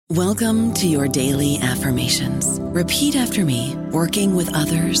Welcome to your daily affirmations. Repeat after me. Working with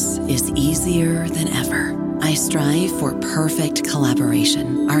others is easier than ever. I strive for perfect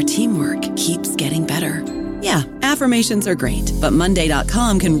collaboration. Our teamwork keeps getting better. Yeah, affirmations are great, but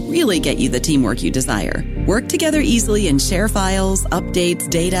Monday.com can really get you the teamwork you desire. Work together easily and share files, updates,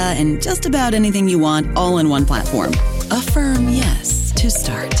 data, and just about anything you want all in one platform. Affirm yes to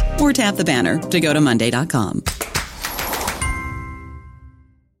start, or tap the banner to go to Monday.com.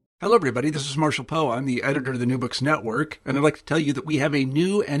 Hello, everybody. This is Marshall Poe. I'm the editor of the New Books Network, and I'd like to tell you that we have a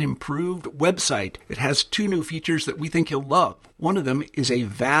new and improved website. It has two new features that we think you'll love. One of them is a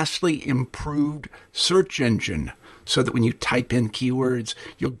vastly improved search engine, so that when you type in keywords,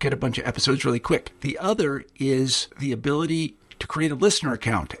 you'll get a bunch of episodes really quick. The other is the ability to create a listener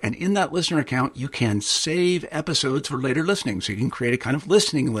account, and in that listener account, you can save episodes for later listening, so you can create a kind of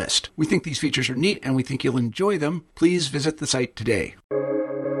listening list. We think these features are neat, and we think you'll enjoy them. Please visit the site today.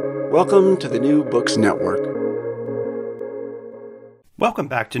 Welcome to the New Books Network. Welcome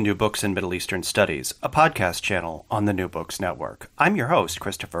back to New Books in Middle Eastern Studies, a podcast channel on the New Books Network. I'm your host,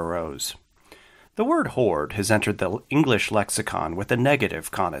 Christopher Rose. The word horde has entered the English lexicon with a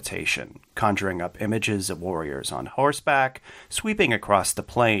negative connotation, conjuring up images of warriors on horseback, sweeping across the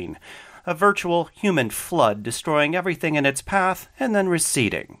plain, a virtual human flood destroying everything in its path and then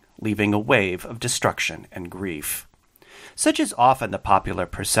receding, leaving a wave of destruction and grief. Such is often the popular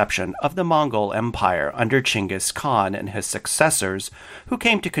perception of the Mongol Empire under Genghis Khan and his successors, who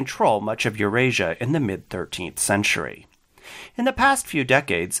came to control much of Eurasia in the mid-13th century. In the past few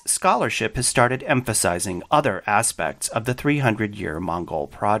decades, scholarship has started emphasizing other aspects of the 300-year Mongol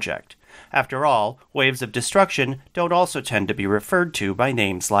project. After all, waves of destruction don't also tend to be referred to by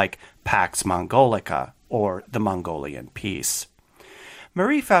names like Pax Mongolica or the Mongolian Peace.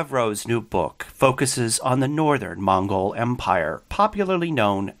 Marie Favereau's new book focuses on the northern Mongol Empire, popularly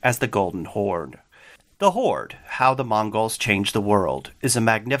known as the Golden Horde. The Horde, How the Mongols Changed the World, is a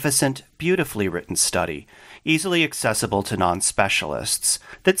magnificent, beautifully written study, easily accessible to non-specialists,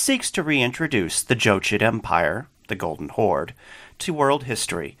 that seeks to reintroduce the Jochid Empire, the Golden Horde, to world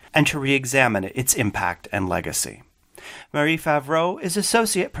history and to re-examine its impact and legacy. Marie Favereau is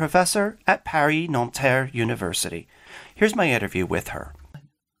Associate Professor at Paris-Nanterre University. Here's my interview with her.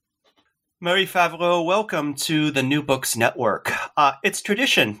 Marie Favereau, welcome to the New Books Network. It's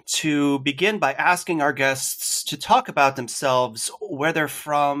tradition to begin by asking our guests to talk about themselves, where they're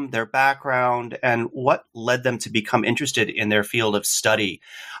from, their background, and what led them to become interested in their field of study.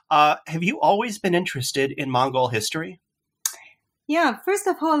 Have you always been interested in Mongol history? Yeah, first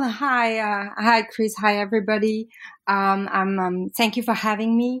of all, hi, Chris. Hi, everybody. Thank you for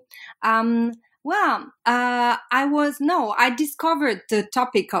having me. I discovered the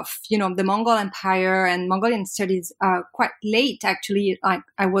topic of, the Mongol Empire and Mongolian studies quite late, actually.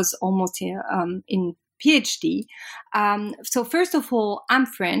 I was almost in PhD. So first of all, I'm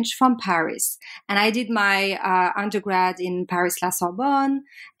French from Paris, and I did my undergrad in Paris-La Sorbonne,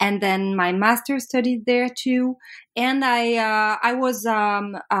 and then my master's studied there too. And I was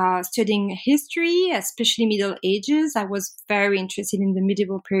studying history, especially Middle Ages. I was very interested in the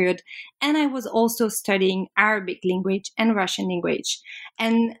medieval period, and I was also studying Arabic language and Russian language.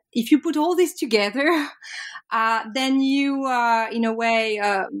 And if you put all this together, then you, in a way,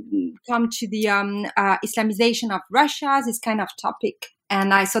 come to the Islamization of Russia, this kind of topic.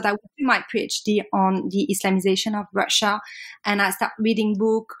 And I thought I would do my PhD on the Islamization of Russia, and I started reading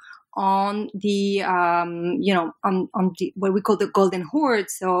books on the, on the what we call the Golden Horde,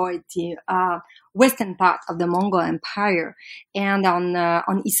 so the western part of the Mongol Empire, and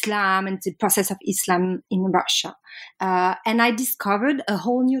on Islam and the process of Islam in Russia. And I discovered a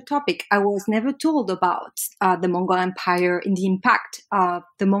whole new topic. I was never told about the Mongol Empire and the impact of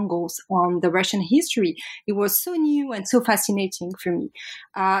the Mongols on the Russian history. It was so new and so fascinating for me.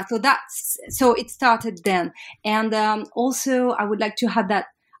 So it started then. And also, I would like to add that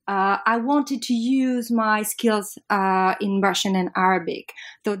I wanted to use my skills in Russian and Arabic.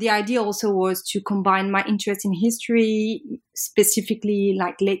 So the idea also was to combine my interest in history, specifically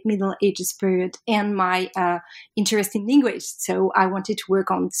like late Middle Ages period, and my interest in language. So I wanted to work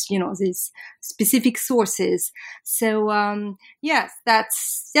on, these specific sources. So yes,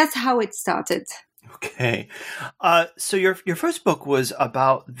 that's how it started. Okay. So your first book was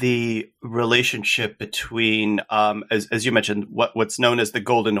about the relationship between, as you mentioned, what's known as the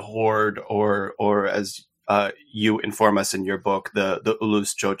Golden Horde, or as you inform us in your book, the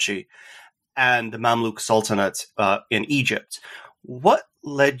Ulus Jochi, and the Mamluk Sultanate in Egypt. What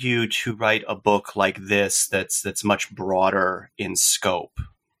led you to write a book like this that's much broader in scope?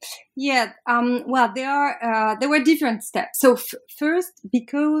 Yeah. Well, there were different steps. So first,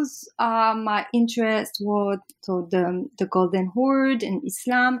 because my interest was the Golden Horde and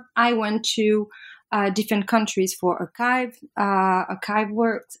Islam, I went to different countries for archive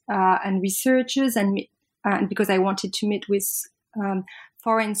work and researchers, and because I wanted to meet with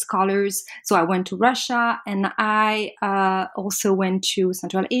foreign scholars. So I went to Russia, and I also went to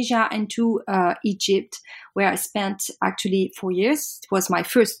Central Asia and to Egypt, where I spent actually 4 years. It was my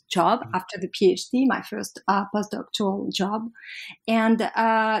first job after the PhD, my first postdoctoral job. And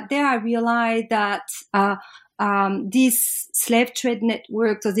there I realized that this slave trade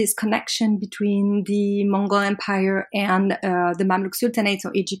network, so this connection between the Mongol Empire and the Mamluk Sultanate,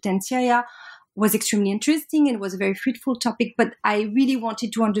 so Egypt and Syria, was extremely interesting and was a very fruitful topic, but I really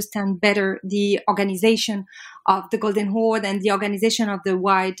wanted to understand better the organization of the Golden Horde and the organization of the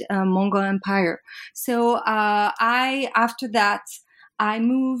wide Mongol Empire. So after that, I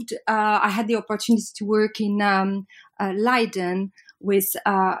moved, I had the opportunity to work in Leiden with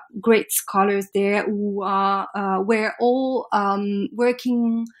great scholars there who were all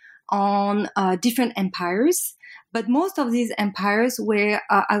working on different empires. But most of these empires were,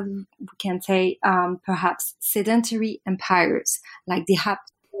 we can say, perhaps sedentary empires, like the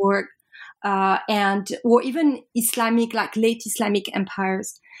Habsburg, or even Islamic, like late Islamic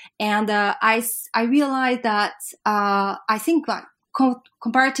empires. And I realized that I think like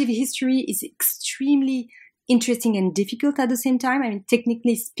comparative history is extremely interesting and difficult at the same time. I mean,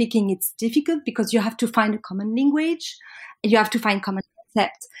 technically speaking, it's difficult because you have to find a common language, and you have to find common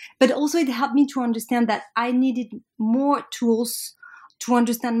concepts. But also it helped me to understand that I needed more tools to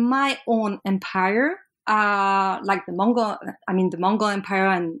understand my own empire, like the Mongol Empire,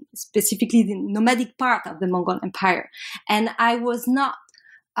 and specifically the nomadic part of the Mongol Empire. And I was not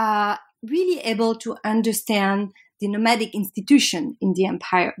really able to understand the nomadic institution in the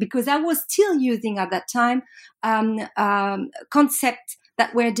empire, because I was still using at that time concepts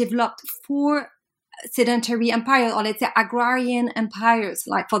that were developed for sedentary empire, or let's say agrarian empires,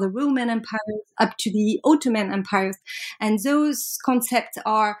 like for the Roman empires up to the Ottoman empires. And those concepts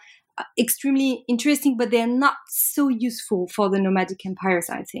are extremely interesting, but they're not so useful for the nomadic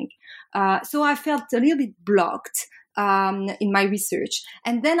empires, I think. So I felt a little bit blocked in my research.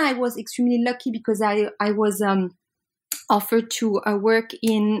 And then I was extremely lucky because I was offered to work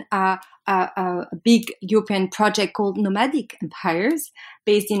in a big European project called Nomadic Empires,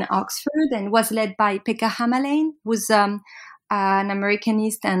 based in Oxford, and was led by Pekka Hamalainen, who's an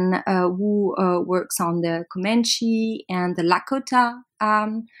Americanist and who works on the Comanche and the Lakota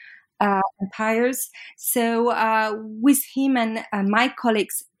empires. So with him and my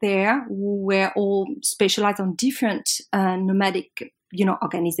colleagues there, who were all specialized on different nomadic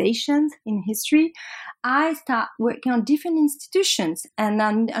organizations in history, I start working on different institutions and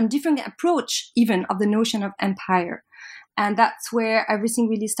on different approach even of the notion of empire. And that's where everything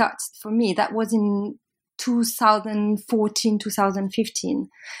really starts for me. That was in 2014, 2015.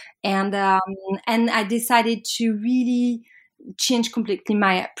 And I decided to really change completely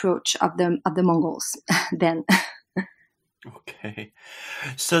my approach of the Mongols then. Okay.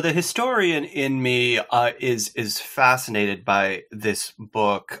 So the historian in me is fascinated by this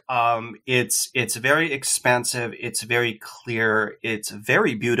book. It's very expansive. It's very clear. It's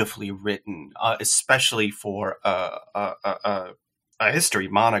very beautifully written, especially for a history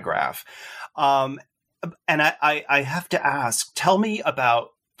monograph. And I have to ask, tell me about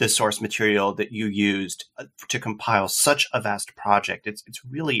the source material that you used to compile such a vast project. It's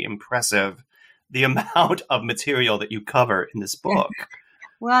really impressive, the amount of material that you cover in this book.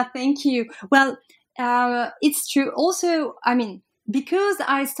 Well, thank you. Well, it's true. Also, I mean, because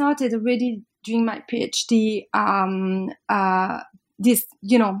I started already during my PhD, this,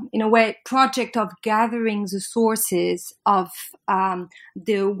 in a way, project of gathering the sources of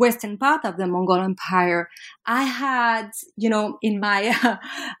the western part of the Mongol Empire. I had, in my,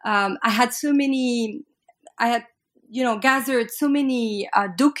 gathered so many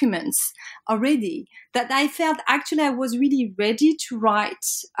documents already that I felt actually I was really ready to write.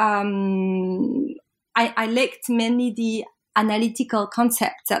 I lacked mainly the analytical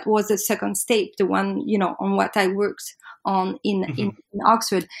concept. That was the second step, the one, on what I worked on in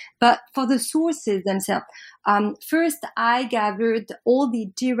Oxford. But for the sources themselves, first I gathered all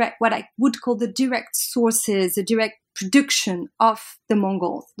the what I would call the direct sources, the direct production of the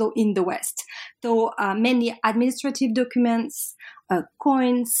Mongols, though in the West. So mainly administrative documents,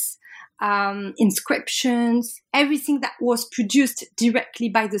 coins, inscriptions, everything that was produced directly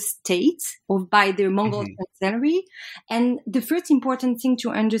by the state or by the Mongol chancellery. And the first important thing to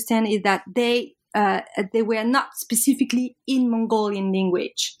understand is that they they were not specifically in Mongolian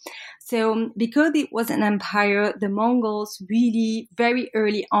language. So because it was an empire, the Mongols really very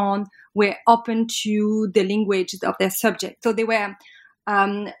early on were open to the languages of their subject. So they were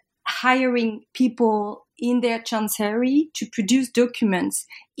hiring people in their chancellery to produce documents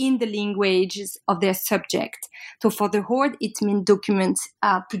in the languages of their subject. So for the Horde, it means documents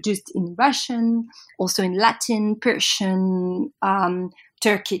produced in Russian, also in Latin, Persian,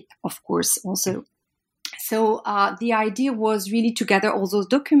 Turkic, of course, also. So the idea was really to gather all those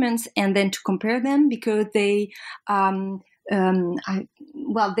documents and then to compare them, because they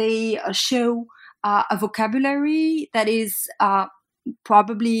show a vocabulary that is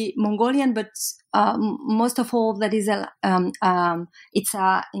probably Mongolian, but most of all, that is it's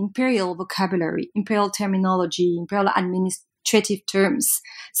a imperial vocabulary, imperial terminology, imperial administrative terms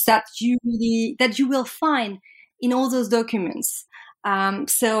that you will find in all those documents.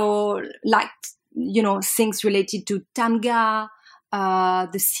 So, like, things related to tamga,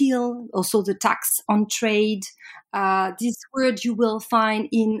 the seal, also the tax on trade. This word you will find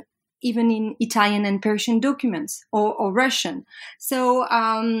even in Italian and Persian documents, or Russian. So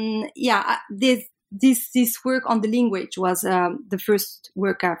this work on the language was the first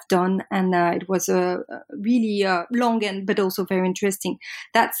work I've done, and it was really long but also very interesting.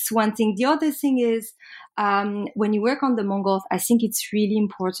 That's one thing. The other thing is, when you work on the Mongols, I think it's really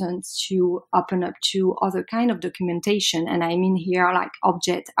important to open up to other kind of documentation, and I mean here like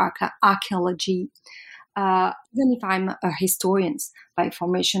object archaeology. Even if I'm a historian by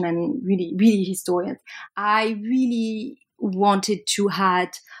formation and really, really historian, I really wanted to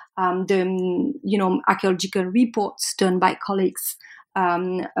add the archaeological reports done by colleagues,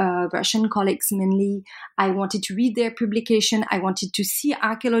 Russian colleagues mainly. I wanted to read their publication. I wanted to see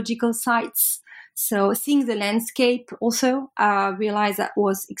archaeological sites. So seeing the landscape also, realized that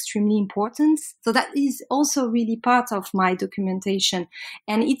was extremely important. So that is also really part of my documentation.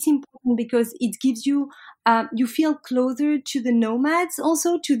 And it's important because it gives you, you feel closer to the nomads,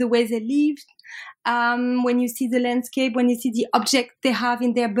 also to the way they lived. When you see the landscape, when you see the object they have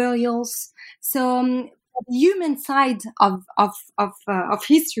in their burials. So the human side of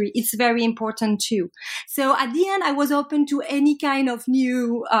history, it's very important too. So at the end, I was open to any kind of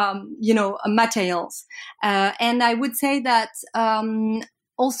new, materials. And I would say that,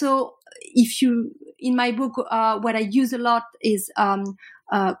 also, in my book, what I use a lot is,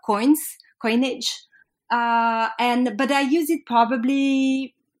 coinage. But I use it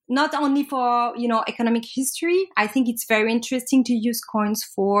probably not only for, economic history. I think it's very interesting to use coins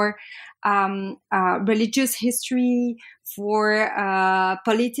for religious history, for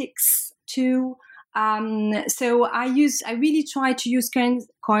politics too. So I really try to use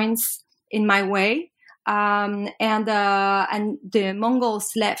coins in my way. And the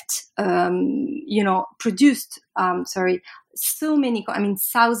Mongols left, produced, so many,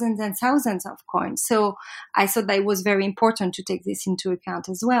 thousands and thousands of coins. So I thought that it was very important to take this into account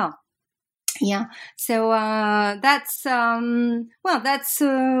as well. Yeah. So that's the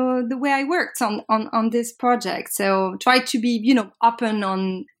way I worked on this project. So try to be, open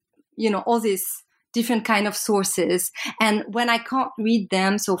on, all these different kind of sources. And when I can't read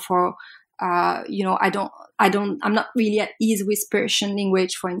them, so for I'm not really at ease with Persian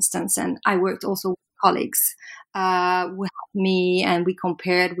language, for instance, and I worked also with colleagues who helped me, and we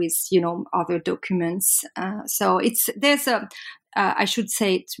compared with, other documents. So I should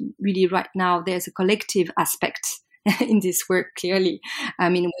say it really right now, there's a collective aspect in this work, clearly. I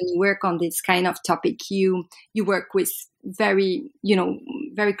mean, when you work on this kind of topic, you work with very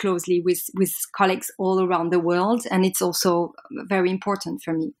closely with colleagues all around the world, and it's also very important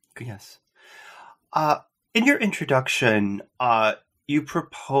for me. Yes. In your introduction, you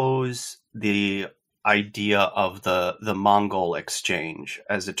propose the idea of the Mongol exchange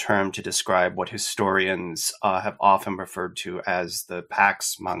as a term to describe what historians have often referred to as the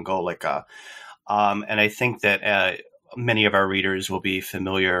Pax Mongolica. And I think that many of our readers will be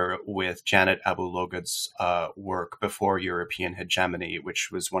familiar with Janet Abu-Logud's work Before European Hegemony, which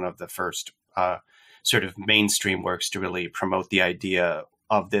was one of the first sort of mainstream works to really promote the idea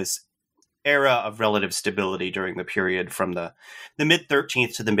of this era of relative stability during the period from the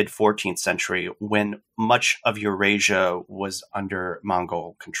mid-13th to the mid-14th century, when much of Eurasia was under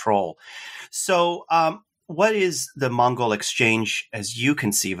Mongol control. So what is the Mongol exchange as you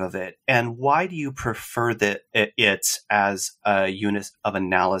conceive of it, and why do you prefer it as a unit of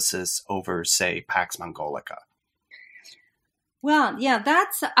analysis over, say, Pax Mongolica? Well, yeah,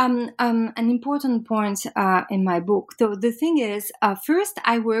 that's an important point in my book. So the thing is, first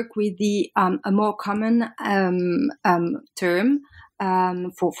I work with the a more common term,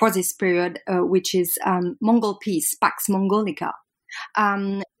 for this period, which is Mongol peace, Pax Mongolica.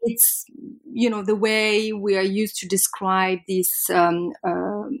 It's, the way we are used to describe this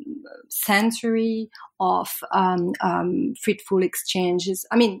century of fruitful exchanges.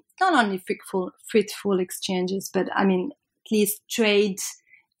 I mean, not only fruitful exchanges, but I mean, at least trade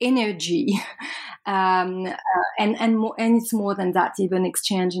energy, and it's more than that, even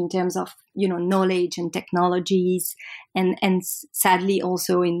exchange in terms of knowledge and technologies, and sadly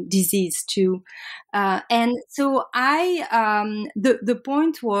also in disease too. And so the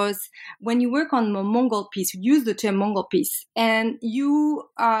point was, when you work on Mongol peace, you use the term Mongol peace, and you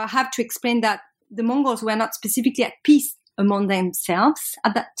have to explain that the Mongols were not specifically at peace among themselves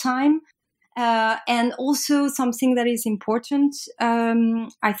at that time. And also something that is important,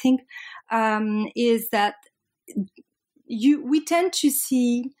 I think, is that we tend to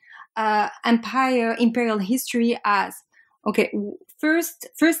see imperial history as, okay, first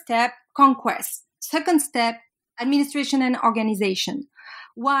step, conquest. Second step, administration and organization.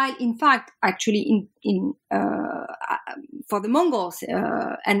 While in fact, actually, for the Mongols,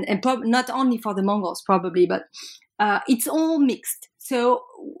 and not only for the Mongols probably, but it's all mixed. So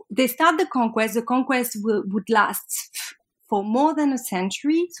they start the conquest. The conquest would last for more than a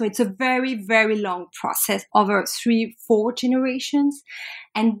century. So it's a very, very long process over 3-4 generations.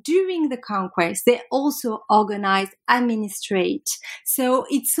 And during the conquest, they also organize, administrate. So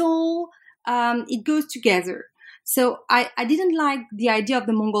it's all, it goes together. So I didn't like the idea of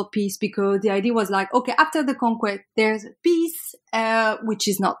the Mongol peace, because the idea was like, okay, after the conquest, there's peace, which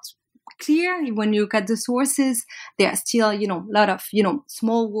is not clear. When you look at the sources, there are still, a lot of,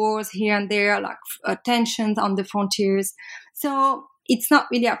 small wars here and there, like tensions on the frontiers. So it's not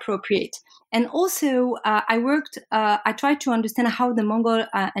really appropriate. And also, I tried to understand how the Mongol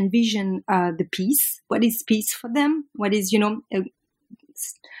envision the peace. What is peace for them? What is,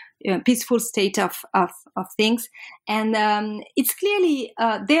 a peaceful state of things? And it's clearly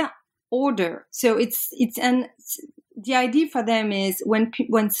their order. So the idea for them is when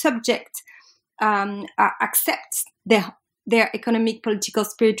subjects accept their economic, political,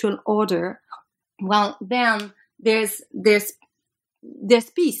 spiritual order, well, then there's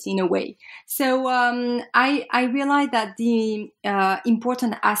peace in a way. So I realized that the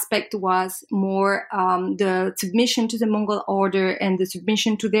important aspect was more the submission to the Mongol order and the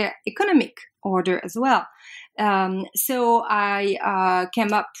submission to their economic order as well. So I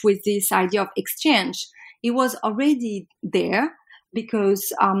came up with this idea of exchange. It was already there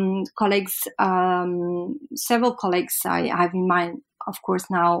because several colleagues I have in mind, of course,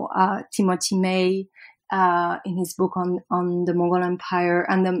 now Timothy May, in his book on the Mongol Empire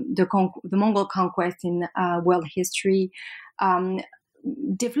and the Mongol conquest in world history,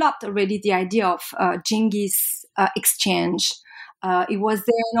 developed already the idea of Genghis exchange. It was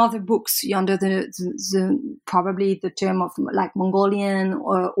there in other books under the probably the term of like Mongolian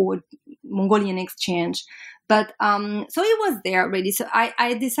or Mongolian exchange, but so it was there already. So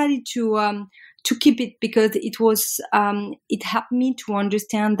I decided to keep it because it was it helped me to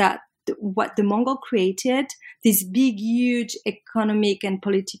understand that what the Mongol created, this big, huge economic and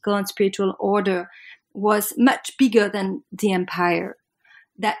political and spiritual order, was much bigger than the empire.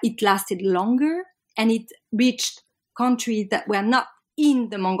 That it lasted longer and it reached countries that were not in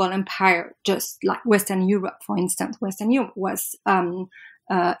the Mongol Empire, just like Western Europe, for instance. Western Europe was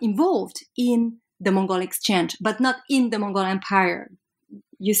involved in the Mongol exchange, but not in the Mongol Empire,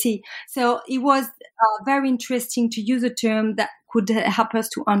 you see. So it was very interesting to use a term that could help us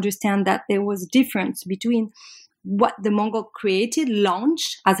to understand that there was a difference between what the Mongol created,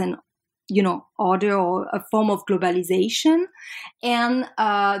 launched as an order or a form of globalization, and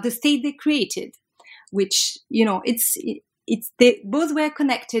the state they created, which they both were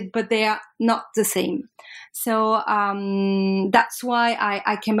connected, but they are not the same. So that's why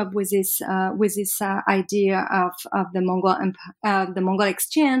I came up with this idea of the Mongol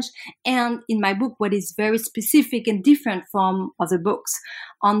exchange. And in my book, what is very specific and different from other books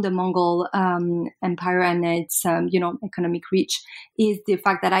on the Mongol Empire and its economic reach is the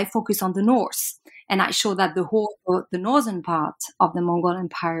fact that I focus on the north. And I show that the Horde, the northern part of the Mongol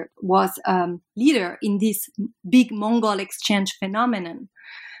Empire, was leader in this big Mongol exchange phenomenon.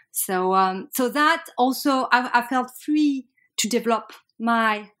 So that also I felt free to develop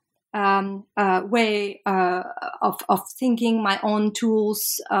my way of thinking, my own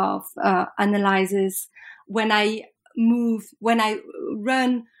tools of analysis. When I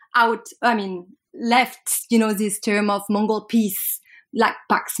run out, left, this term of Mongol peace, like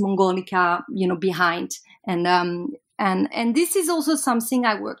Pax Mongolica, behind, and And this is also something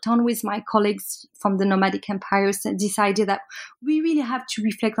I worked on with my colleagues from the nomadic empires, and decided that we really have to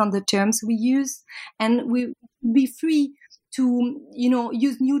reflect on the terms we use, and we be free to,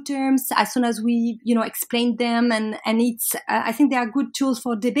 use new terms as soon as we, explain them. And it's, I think they are good tools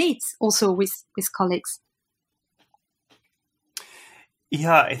for debates also with colleagues.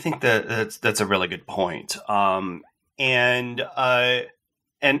 Yeah, I think that's a really good point. And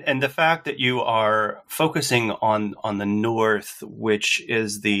the fact that you are focusing on the north, which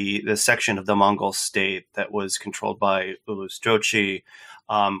is the section of the Mongol state that was controlled by Ulus Jochi,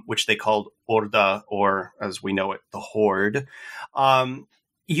 which they called Horde, or as we know it, the Horde.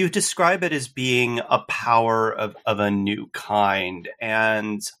 You describe it as being a power of a new kind.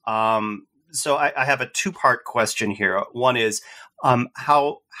 And so I have a two-part question here. One is,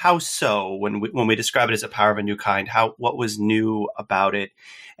 how so? When we describe it as a power of a new kind, what was new about it?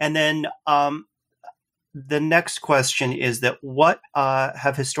 And then the next question is that what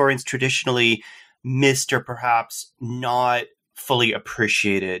have historians traditionally missed, or perhaps not fully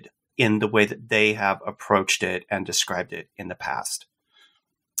appreciated in the way that they have approached it and described it in the past?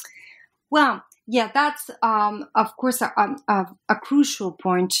 Well, yeah, that's of course a crucial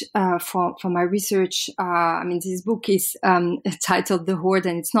point for my research. This book is titled "The Horde,"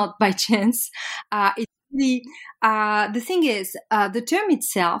 and it's not by chance. It's really, the thing is, the term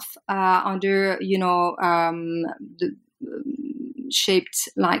itself, under the shaped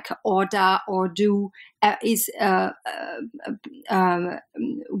like Orda or Do,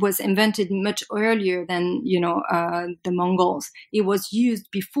 was invented much earlier than the Mongols. It was used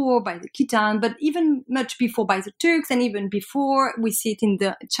before by the Khitan, but even much before by the Turks, and even before we see it in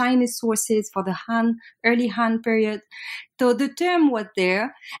the Chinese sources for the early Han period. So the term was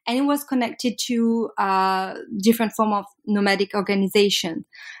there, and it was connected to different form of nomadic organization.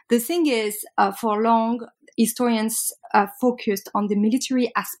 The thing is, for long, historians focused on the military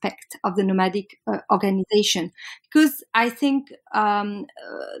aspect of the nomadic organization, because I think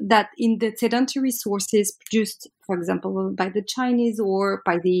that in the sedentary sources produced, for example, by the Chinese or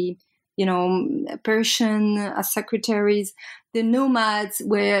by the Persian secretaries, the nomads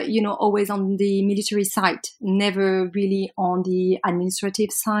were always on the military side, never really on the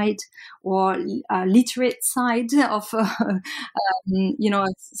administrative side or literate side of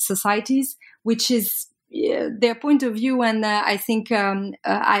societies, which is their point of view. And I think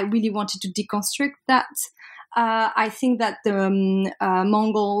I really wanted to deconstruct that. I think that the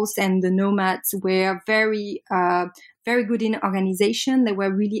Mongols and the nomads were very good in organization. They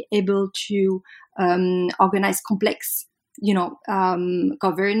were really able to organize complex,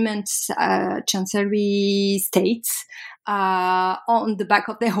 governments, chancellery states on the back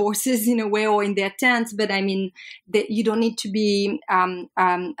of their horses in a way, or in their tents. But you don't need to be an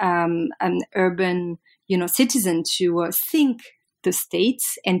urban citizen to think the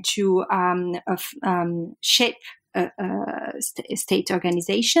states and to shape a state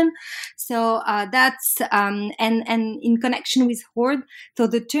organization. So that's and in connection with Horde, so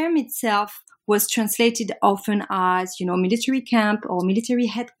the term itself was translated often as military camp or military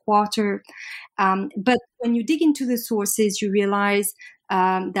headquarter. But when you dig into the sources, you realize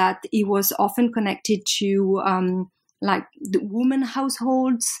that it was often connected to like the women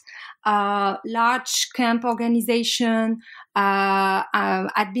households, large camp organization,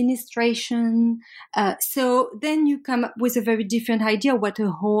 administration. So then you come up with a very different idea what a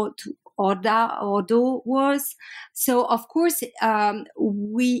Horde Ordo was. So of course, it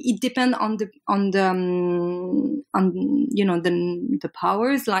depends on the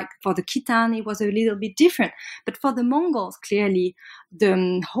powers. Like for the Khitan, it was a little bit different, but for the Mongols, clearly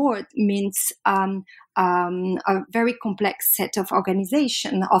the Horde means a very complex set of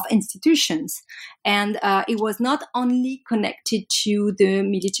organization of institutions, and it was not only connected to the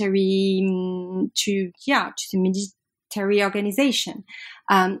military, to the military organization.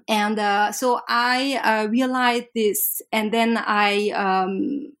 So I realized this, and then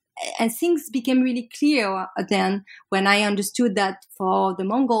and things became really clear then when I understood that for the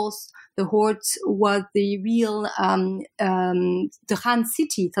Mongols, the Horde was the real the Han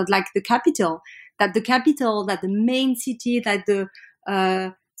city, so like the capital, that the main city, that the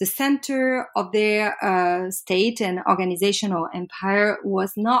center of their state and organization or empire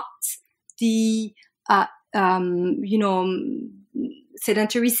was not the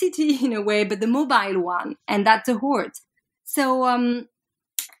sedentary city in a way, but the mobile one, and that's a Horde. So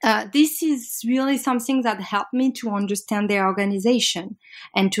this is really something that helped me to understand their organization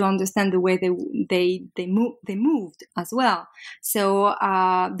and to understand the way they moved as well. So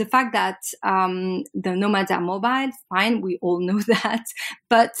the fact that the nomads are mobile, fine, we all know that.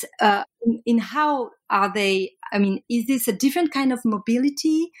 But in how are they? I mean, is this a different kind of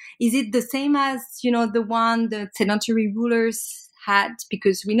mobility? Is it the same as the one the sedentary rulers had,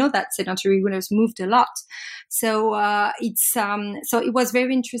 because we know that sedentary rulers moved a lot. So so it was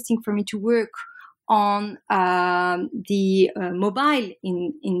very interesting for me to work on the mobile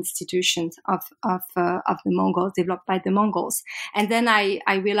institutions of the Mongols, developed by the Mongols, and then I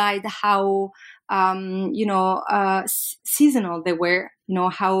realized how seasonal they were,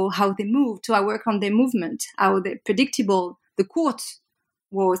 how they moved. So I work on their movement, how predictable the court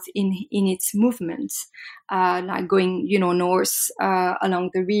was in its movements, like going, north along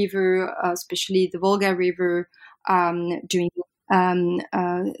the river, especially the Volga River, during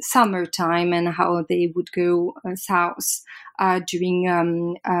summertime, and how they would go south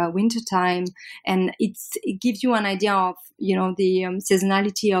during winter time. And it gives you an idea of, the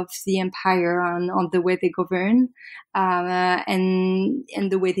seasonality of the empire and on the way they govern, and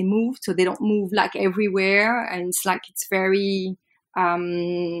the way they move. So they don't move like everywhere, and it's very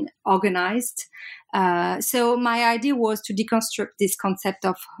organized. So my idea was to deconstruct this concept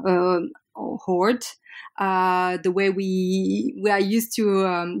of horde, the way we are used to,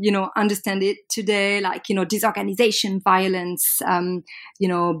 understand it today, like, disorganization, violence,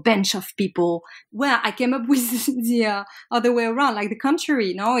 bunch of people. Well, I came up with the other way around, like the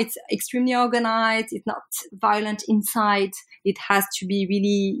contrary. It's extremely organized. It's not violent inside. It has to be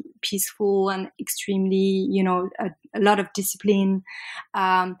really peaceful and extremely, a lot of discipline.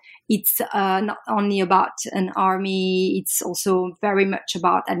 It's not only about an army, it's also very much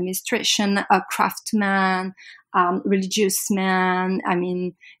about administration, a craftsman, religious man,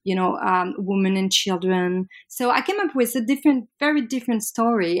 women and children. So I came up with a very different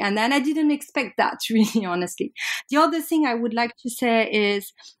story. And then I didn't expect that, really, honestly. The other thing I would like to say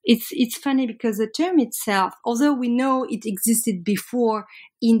is it's funny because the term itself, although we know it existed before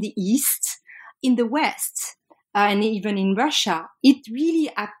in the East, in the West, and even in Russia, it really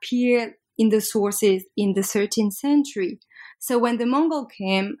appeared in the sources in the 13th century. So when the Mongol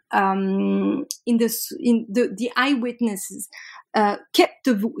came, the eyewitnesses kept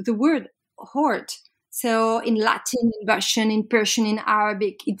the word horde. So in Latin, in Russian, in Persian, in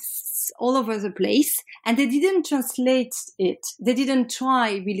Arabic, it's all over the place. And they didn't translate it. They didn't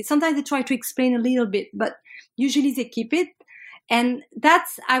try, really. Sometimes they try to explain a little bit, but usually they keep it. And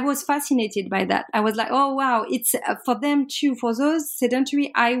I was fascinated by that. I was like, oh, wow, it's for them too, for those sedentary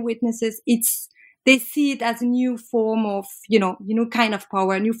eyewitnesses, they see it as a new form of, kind of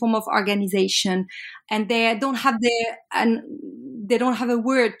power, a new form of organization. And they don't have a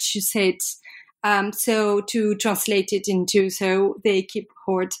word to say it. So to translate it into, so they keep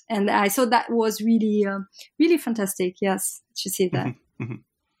horde. And I thought that was really, really fantastic. Yes, to see that. Mm-hmm. Mm-hmm.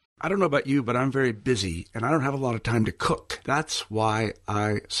 I don't know about you, but I'm very busy and I don't have a lot of time to cook. That's why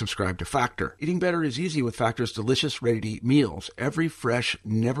I subscribe to Factor. Eating better is easy with Factor's delicious, ready-to-eat meals. Every fresh,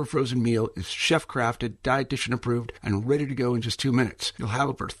 never frozen meal is chef-crafted, dietitian approved, and ready to go in just 2 minutes. You'll have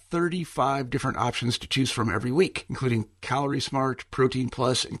over 35 different options to choose from every week, including Calorie Smart, Protein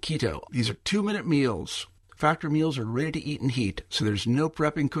Plus, and Keto. These are 2-minute meals. Factor meals are ready to eat and heat, so there's no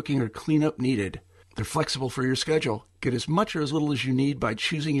prepping, cooking, or cleanup needed. They're flexible for your schedule. Get as much or as little as you need by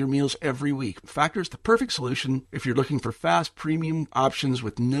choosing your meals every week. Factor's the perfect solution if you're looking for fast, premium options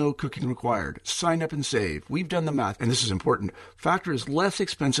with no cooking required. Sign up and save. We've done the math, and this is important. Factor is less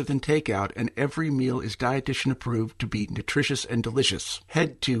expensive than takeout, and every meal is dietitian approved to be nutritious and delicious.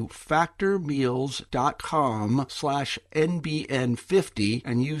 Head to factormeals.com/NBN50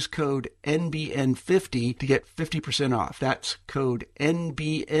 and use code NBN50 to get 50% off. That's code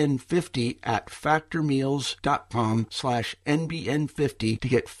NBN50 at factormeals.com/NBN50 to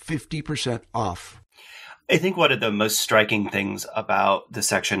get 50% off. I think one of the most striking things about the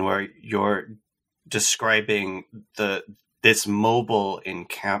section where you're describing this mobile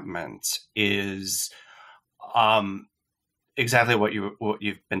encampment is exactly what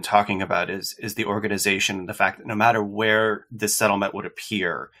you've been talking about is the organization and the fact that no matter where this settlement would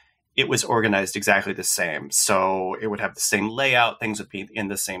appear, it was organized exactly the same. So it would have the same layout, things would be in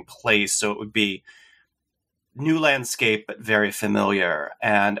the same place. So it would be new landscape, but very familiar.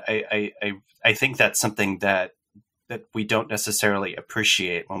 And I think that's something that we don't necessarily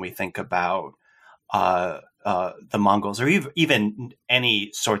appreciate when we think about the Mongols or even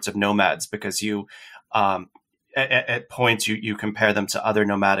any sorts of nomads, because at points you compare them to other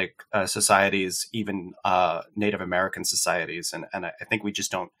nomadic societies, even Native American societies, and I think we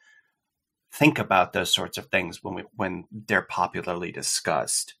just don't think about those sorts of things when they're popularly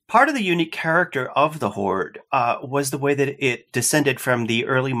discussed. Part of the unique character of the Horde was the way that it descended from the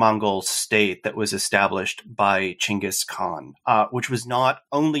early Mongol state that was established by Genghis Khan, which was not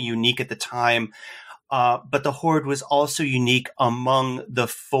only unique at the time, but the Horde was also unique among the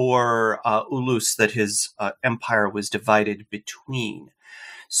four ulus that his empire was divided between.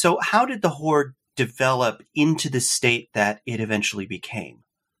 So how did the Horde develop into the state that it eventually became?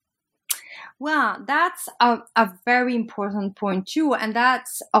 Well, that's a very important point too, and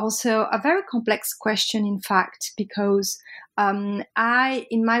that's also a very complex question, in fact, because in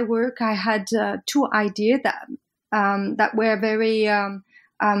my work, I had two ideas that were very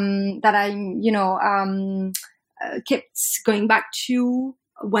that I kept going back to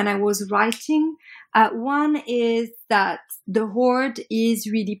when I was writing. One is that the Horde is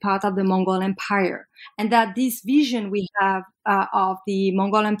really part of the Mongol Empire, and that this vision we have of the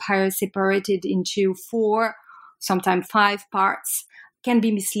Mongol Empire separated into 4, sometimes 5 parts can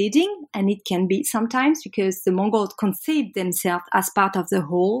be misleading, and it can be sometimes because the Mongols conceive themselves as part of the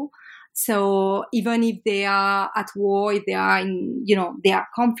whole. So even if they are at war, if they are in, they are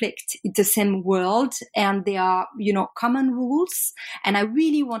conflict, it's the same world, and there are, common rules. And I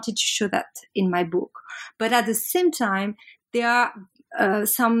really wanted to show that in my book. But at the same time, there are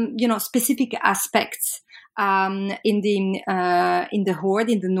some, specific aspects in the Horde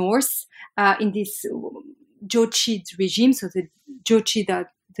in the north, in this Jochid regime. So the Jochid,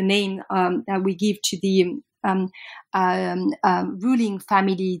 the name that we give to the ruling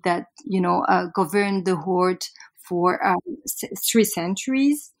family that governed the Horde for 3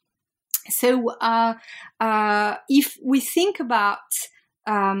 centuries. So if we think about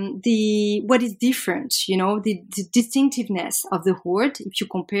what is different, the distinctiveness of the Horde, if you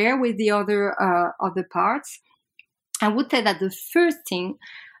compare with the other parts, I would say that the first thing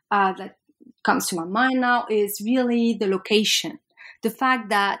that comes to my mind now is really the location, the fact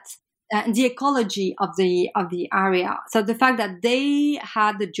that the ecology of the area. So the fact that the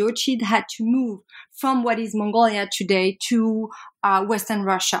Jochid had to move from what is Mongolia today to Western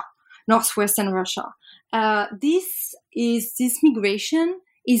Russia, northwestern Russia. This migration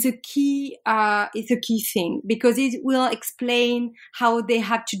is a key thing, because it will explain how they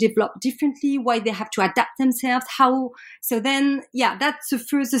have to develop differently, why they have to adapt themselves, so then that's the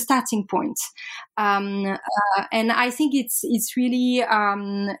first starting point. And I think it's really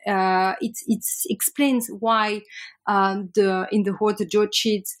it explains why in the Horde, the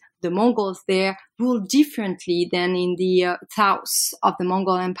Jochids, the Mongols there rule differently than in the south of the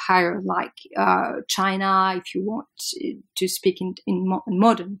Mongol Empire, like China, if you want to speak in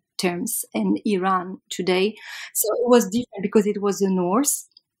modern terms, and Iran today. So it was different because it was the north.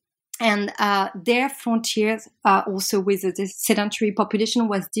 And their frontiers, also with the sedentary population,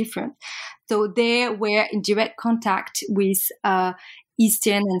 was different. So they were in direct contact with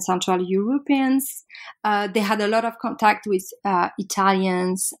Eastern and Central Europeans. They had a lot of contact with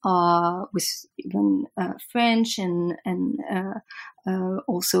Italians, with even French and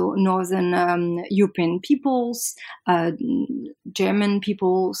also Northern European peoples, German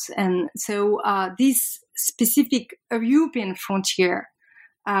peoples. And so this specific European frontier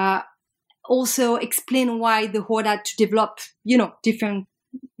also explain why the Horde had to develop, different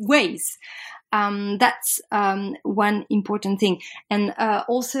ways. That's one important thing. And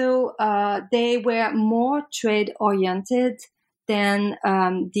also they were more trade oriented than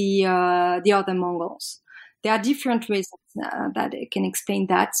the other Mongols. There are different reasons that can explain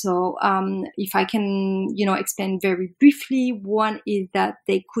that. So if I can, explain very briefly, one is that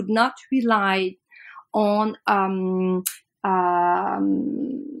they could not rely on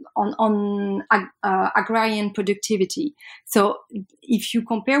agrarian productivity. So if you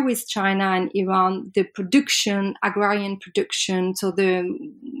compare with China and Iran, the agrarian production, so the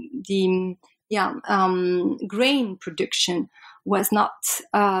grain production was not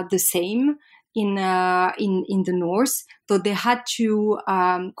the same in the north. So they had to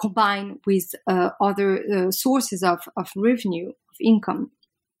combine with other sources of revenue, of income.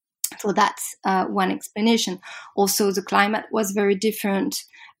 So that's one explanation. Also, the climate was very different.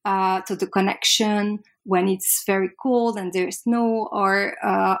 So the connection when it's very cold and there's snow, or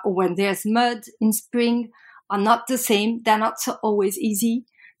when there's mud in spring, are not the same. They're not so always easy.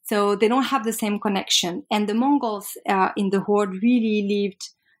 So they don't have the same connection. And the Mongols in the Horde really lived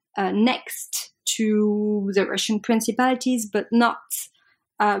next to the Russian principalities, but not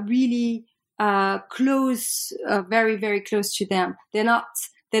really close, very, very close to them.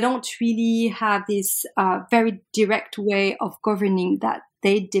 they don't really have this very direct way of governing that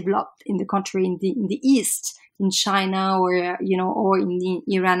they developed in the country in the East, in China or in the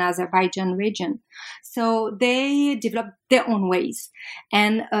Iran-Azerbaijan region. So they developed their own ways.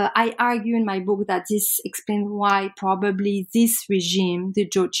 And I argue in my book that this explains why probably this regime, the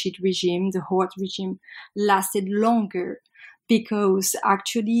Jochid regime, the Horde regime, lasted longer, because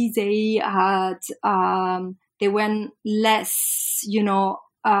actually they had, they were less,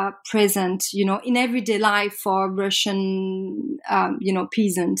 present, in everyday life for Russian,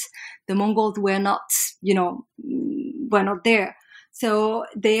 peasants. The Mongols were not there. So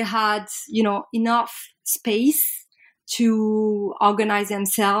they had, enough space to organize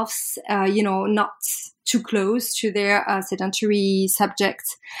themselves, not too close to their sedentary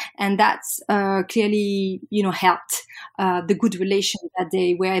subjects. And that's clearly, helped the good relation that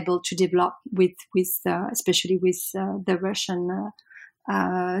they were able to develop with especially with the Russian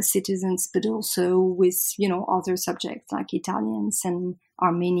citizens, but also with, other subjects like Italians and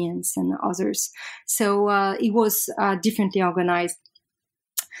Armenians and others. So it was differently organized.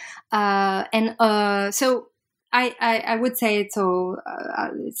 So I would say so.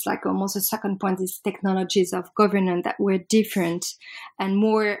 It's like almost a second point: is technologies of governance that were different and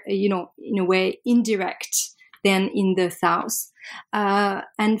more, in a way, indirect than in the South.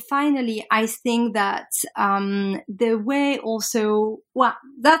 And finally, I think that the way also, well,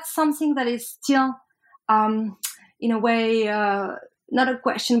 that's something that is still, in a way, not a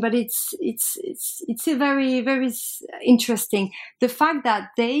question, but it's a very, very interesting. The fact that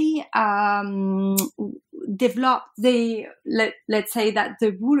they developed, let's say that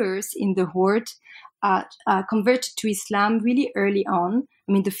the rulers in the Horde converted to Islam really early on.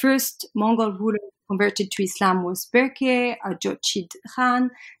 I mean, the first Mongol ruler converted to Islam was Berke, Jochid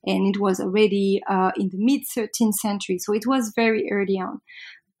Khan, and it was already in the mid-13th century. So it was very early on.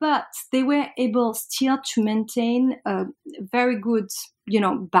 But they were able still to maintain a very good,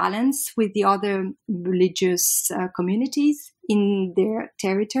 balance with the other religious communities in their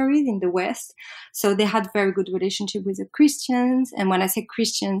territories in the West. So they had very good relationship with the Christians. And when I say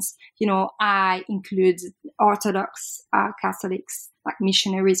Christians, I include Orthodox Catholics, like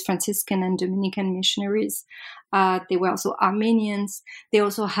missionaries, Franciscan and Dominican missionaries. They were also Armenians. They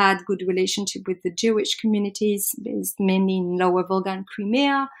also had good relationship with the Jewish communities, based mainly in Lower Volga and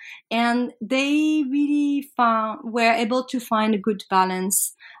Crimea. And they really were able to find a good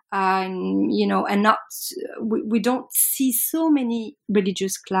balance, and not, we don't see so many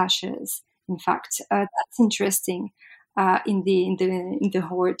religious clashes. In fact, that's interesting. In the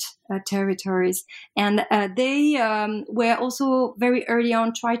Horde territories, and they were also very early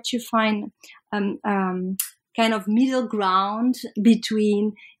on tried to find kind of middle ground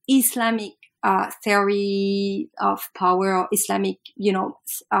between Islamic theory of power, or Islamic,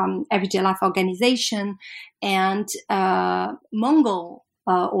 everyday life organization, and Mongol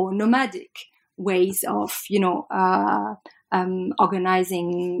or nomadic ways of,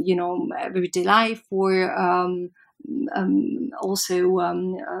 organizing, everyday life, or also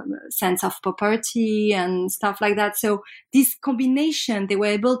sense of property and stuff like that. So this combination they were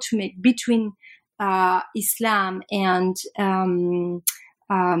able to make between Islam and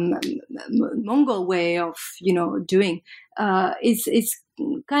Mongol way of doing is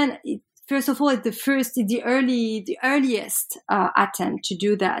kind of, first of all, it's the earliest attempt to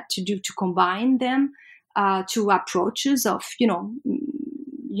do that, to combine them, two approaches of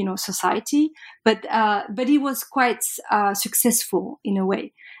society, but it was quite successful in a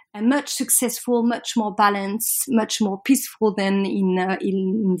way, and much more balanced, much more peaceful than in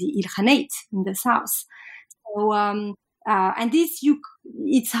the Ilkhanate in the south. So and this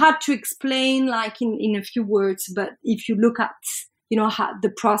it's hard to explain like in a few words, but if you look at how the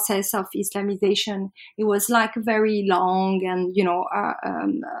process of Islamization, it was like a very long and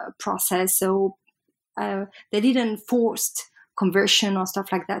process. So they didn't force conversion or stuff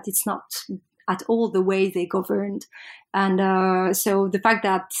like that. It's not at all the way they governed. And so the fact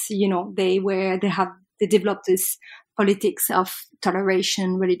that they developed this politics of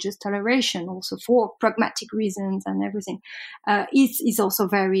toleration, religious toleration, also for pragmatic reasons and everything, is also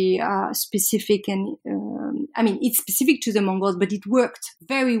very specific. And it's specific to the Mongols, but it worked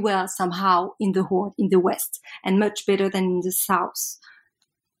very well somehow in the Horde in the West, and much better than in the south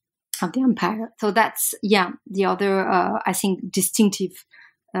of the empire. So that's the other I think distinctive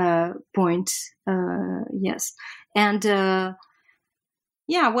point. Yes. And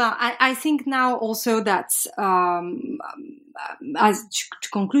I think now also that as to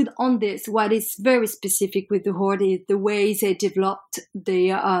conclude on this, what is very specific with the Horde is the way they developed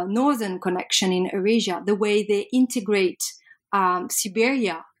the northern connection in Eurasia, the way they integrate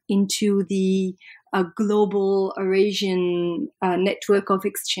Siberia into the global Eurasian network of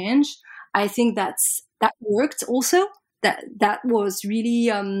exchange. I think that worked also. That was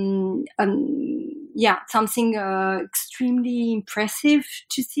really something extremely impressive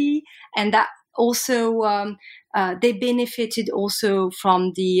to see, and that also they benefited also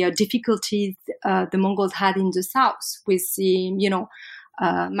from the difficulties the Mongols had in the south with the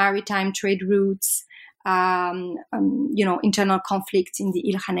maritime trade routes, internal conflicts in the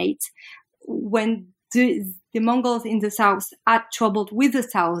Ilkhanate. When the Mongols in the south had trouble with the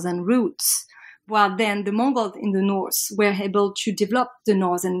southern routes, while then the Mongols in the north were able to develop the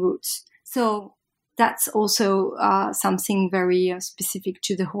northern routes. So that's also something very specific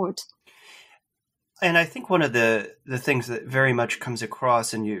to the Horde. And I think one of the things that very much comes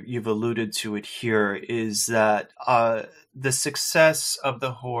across, and you've alluded to it here, is that the success of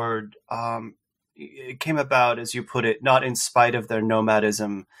the Horde it came about, as you put it, not in spite of their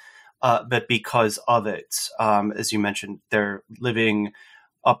nomadism, but because of it. As you mentioned, they're living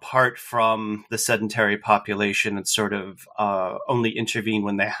apart from the sedentary population and sort of only intervene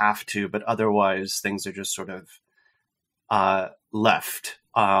when they have to, but otherwise things are just sort of left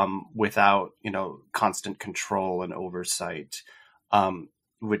without, constant control and oversight,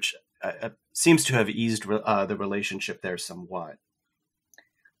 which seems to have eased the relationship there somewhat.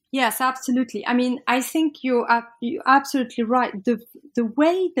 Yes, absolutely. I mean, I think you're absolutely right. The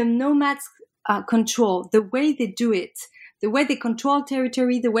way the nomads control, the way they do it, the way they control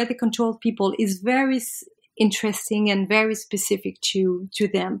territory, the way they control people is very interesting and very specific to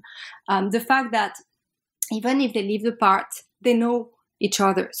them. The fact that even if they live apart, they know each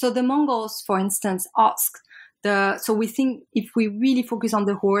other. So the Mongols, for instance, asked so we think if we really focus on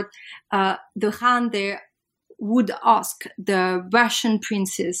the Horde, the Khan there would ask the Russian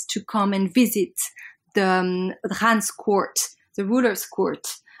princes to come and visit the Khan's court, the ruler's court,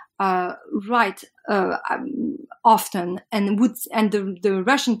 often, and the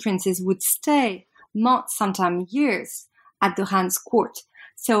Russian princes would stay months, sometimes years, at the Khan's court.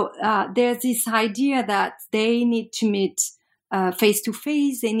 So there's this idea that they need to meet face to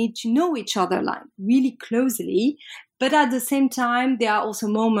face. They need to know each other like really closely. But at the same time, there are also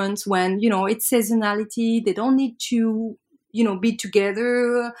moments when, it's seasonality. They don't need to, be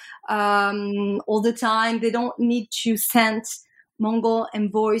together all the time. They don't need to send Mongol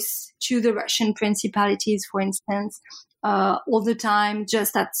envoys to the Russian principalities, for instance, all the time.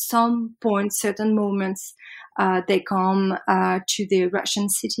 Just at some point, certain moments, they come to the Russian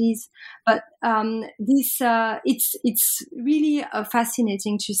cities. But it's really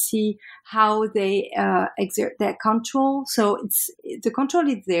fascinating to see how they exert their control. So the control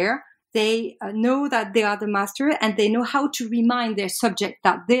is there. They know that they are the master, and they know how to remind their subject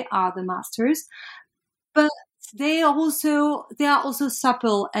that they are the masters. But they are also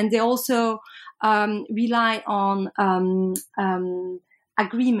supple, and they also rely on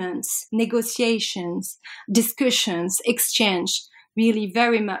agreements, negotiations, discussions, exchange, really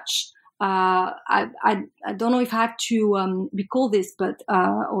very much. I don't know if I have to recall this, but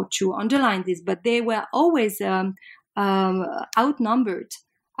or to underline this, but they were always outnumbered.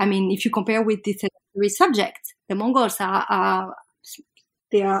 I mean, if you compare with the sedentary subject, the Mongols there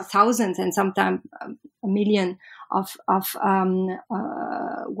are thousands and sometimes a million of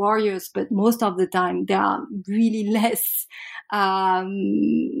warriors, but most of the time there are really less,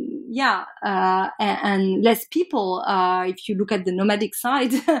 and less people. If you look at the nomadic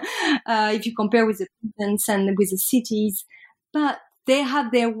side, if you compare with the province and with the cities, but they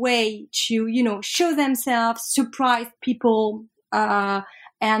have their way to, show themselves, surprise people,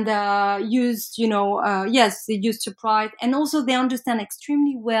 and use, they use surprise, and also they understand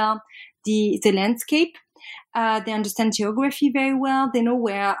extremely well the landscape. They understand geography very well. They know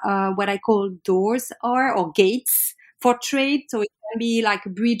where what I call doors are, or gates for trade. So it can be like a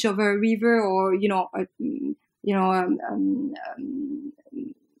bridge over a river, or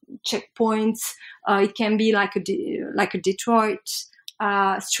checkpoints. It can be like a Detroit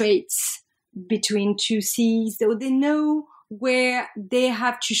straits between two seas. So they know where they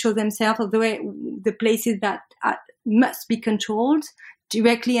have to show themselves, or the places that must be controlled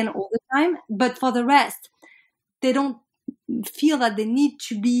directly and all the time. But for the rest, they don't feel that they need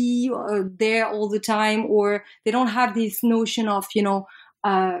to be there all the time, or they don't have this notion of,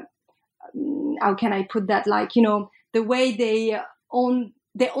 how can I put that? Like, the way they own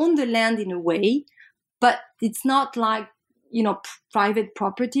the land in a way, but it's not like, private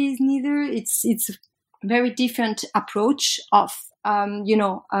properties neither. It's a very different approach of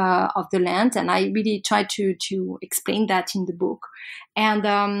the land. And I really try to explain that in the book. And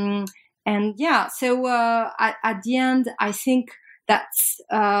So at the end, I think that's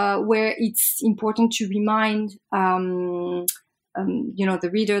where it's important to remind the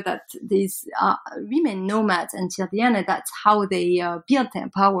reader that these remain nomads until the end, and that's how they build their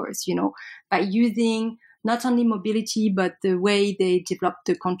powers, by using not only mobility, but the way they develop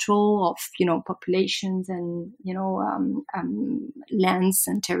the control of, populations and, lands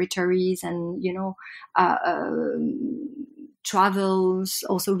and territories and, travels,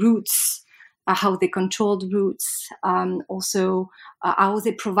 also routes, how they control the routes, also how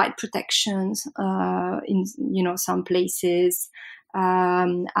they provide protections in some places,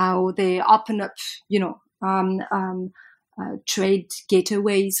 how they open up trade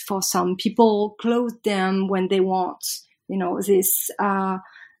gateways for some people, close them when they want, this.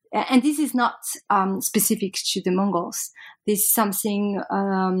 And this is not specific to the Mongols. This is something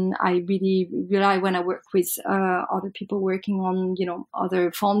I really rely when I work with other people working on,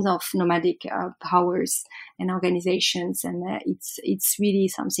 other forms of nomadic powers and organizations. And it's really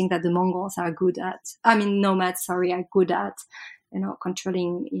something that the Mongols are good at. Nomads, are good at,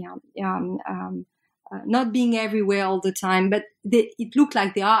 controlling, not being everywhere all the time, but it looked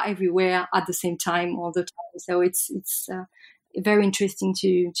like they are everywhere at the same time all the time. So it's very interesting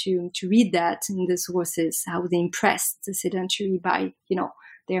to read that in the sources, how they impress the sedentary by,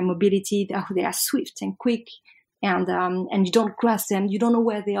 their mobility, how they are swift and quick, and you don't grasp them, you don't know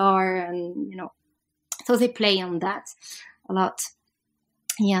where they are, and, so they play on that a lot.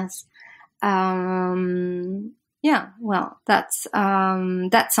 Yes. Well, that's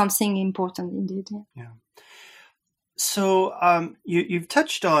something important indeed. Yeah. So you've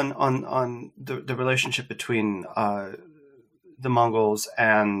touched on the relationship between the Mongols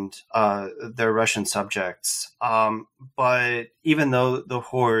and their Russian subjects. But even though the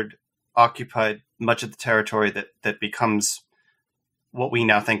Horde occupied much of the territory that becomes what we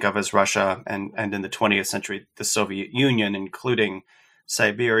now think of as Russia, and in the 20th century, the Soviet Union, including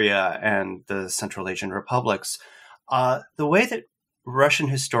Siberia and the Central Asian republics, the way that Russian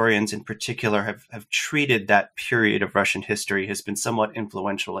historians in particular have treated that period of Russian history has been somewhat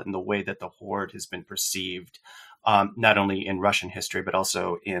influential in the way that the Horde has been perceived, not only in Russian history, but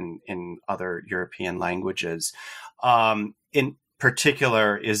also in other European languages. In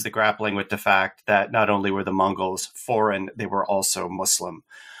particular is the grappling with the fact that not only were the Mongols foreign, they were also Muslim.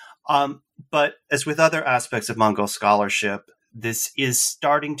 But as with other aspects of Mongol scholarship, this is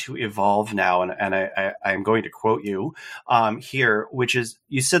starting to evolve now, and I'm going to quote you here, which is,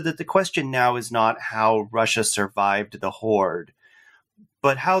 you said that the question now is not how Russia survived the Horde,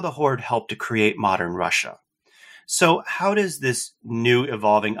 but how the Horde helped to create modern Russia. So how does this new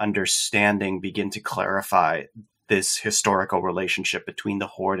evolving understanding begin to clarify this historical relationship between the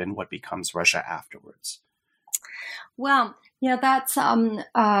Horde and what becomes Russia afterwards? Well, yeah, that's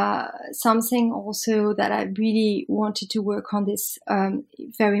something also that I really wanted to work on, this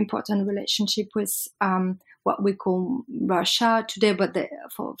very important relationship with what we call Russia today, but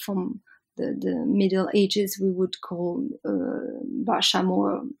from the Middle Ages, we would call Russia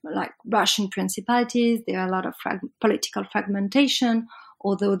more like Russian principalities. There are a lot of political fragmentation,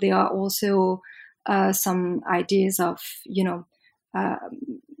 although there are also some ideas of,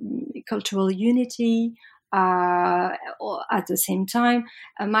 cultural unity. At the same time,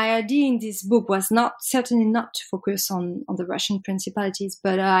 my idea in this book was certainly not to focus on the Russian principalities,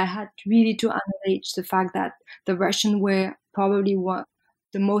 but I had really to acknowledge the fact that the Russians were probably one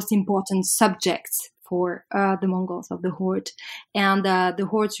the most important subjects for the Mongols of the Horde, and the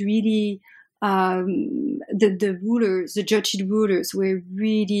Hordes really, the rulers, the judged rulers, were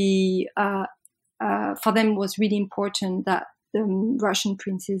really for them was really important that the Russian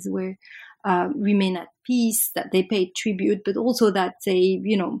princes were remain at peace, that they paid tribute, but also that they,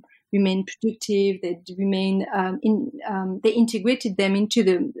 remain productive, they remain they integrated them into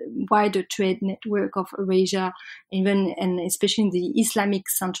the wider trade network of Eurasia, and especially in the Islamic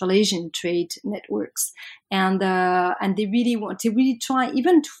Central Asian trade networks, and they really try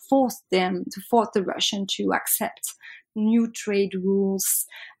even to force the Russian to accept new trade rules.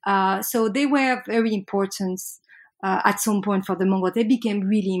 So they were very important. At some point for the Mongols, they became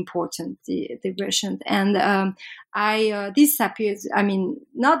really important, the Russians. And this appears,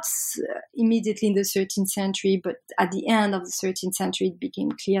 not immediately in the 13th century, but at the end of the 13th century, it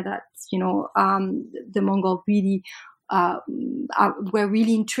became clear that, the Mongols really were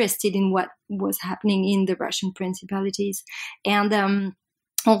really interested in what was happening in the Russian principalities. And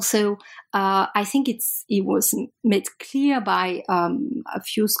also, I think it was made clear by a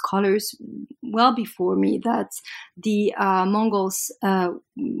few scholars well before me that the Mongols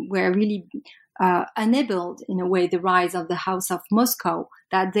were really enabled in a way the rise of the House of Moscow,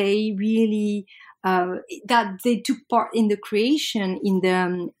 that they really that they took part in the creation in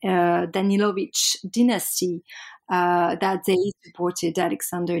the Danilovich dynasty, that they supported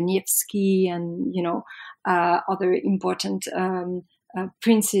Alexander Nevsky and other important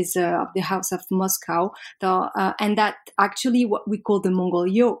princes of the House of Moscow, and that actually what we call the Mongol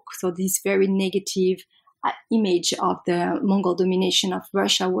yoke. So this very negative image of the Mongol domination of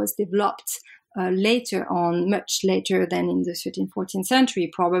Russia was developed later on, much later than in the 13th, 14th century,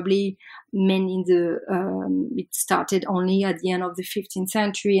 probably it started only at the end of the 15th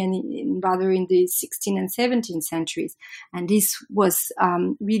century and rather in the 16th and 17th centuries. And this was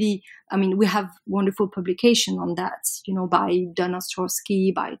really, we have wonderful publication on that, by Don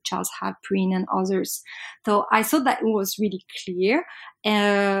Ostrowski, by Charles Halprin and others. So I thought that it was really clear.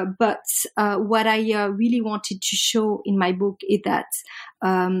 But what I really wanted to show in my book is that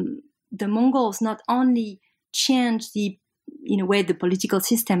the Mongols not only changed in a way, the political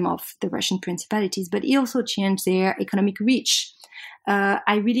system of the Russian principalities, but it also changed their economic reach.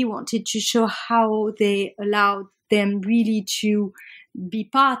 I really wanted to show how they allowed them really to be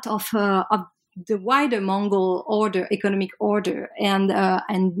part of the wider Mongol order, economic order, and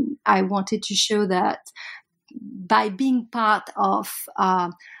I wanted to show that by being part of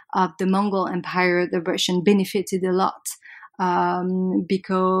the Mongol Empire, the Russian benefited a lot.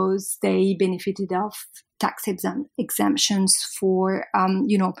 Because they benefited of tax exemptions for,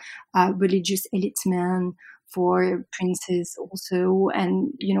 religious elitemen, for princes also,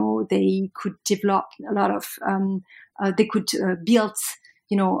 and, they could develop a lot of, they could build,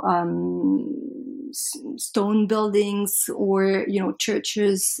 stone buildings or,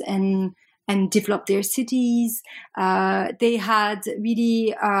 churches and develop their cities. They had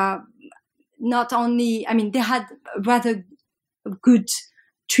really, not only, they had rather good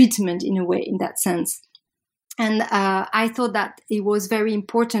treatment in a way, in that sense. And I thought that it was very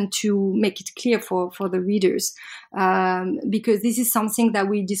important to make it clear for the readers, because this is something that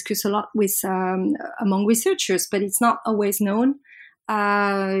we discuss a lot with among researchers, but it's not always known,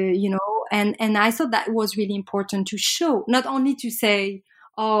 and I thought that was really important to show, not only to say,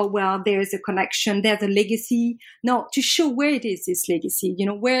 oh, well, there's a connection, there's a legacy. No, to show where it is, this legacy,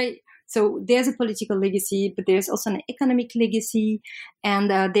 where. So there's a political legacy, but there's also an economic legacy, and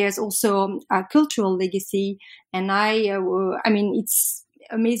there's also a cultural legacy. And it's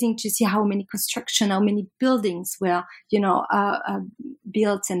amazing to see how many buildings were,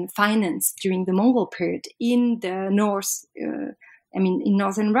 built and financed during the Mongol period in the north. In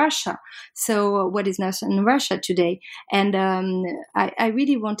northern Russia. So what is northern Russia today? And I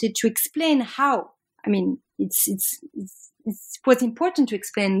really wanted to explain how. It was important to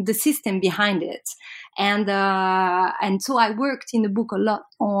explain the system behind it, and so I worked in the book a lot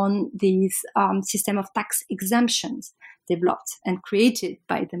on this system of tax exemptions developed and created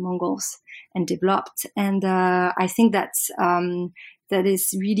by the Mongols and developed, and I think that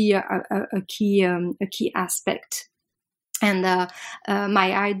is really a key aspect. And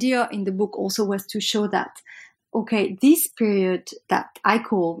my idea in the book also was to show that, okay, this period that I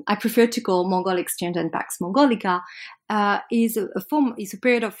prefer to call Mongol Exchange and Pax Mongolica, is a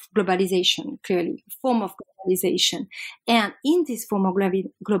period of globalization, clearly, a form of globalization. And in this form of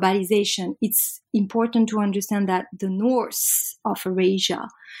globalization, it's important to understand that the north of Eurasia,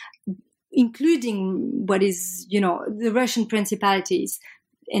 including what is, the Russian principalities,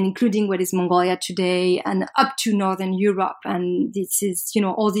 and including what is Mongolia today and up to Northern Europe. And this is,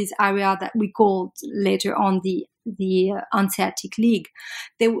 all these areas that we called later on the Hanseatic League.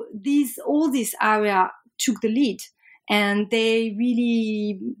 All these areas took the lead, and they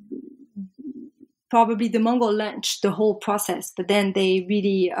really, probably the Mongol launched the whole process, but then they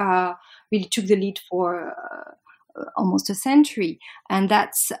really took the lead for almost a century, and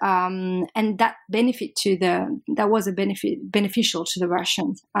that was beneficial to the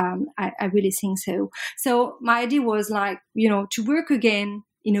Russians. I really think so. So my idea was to work again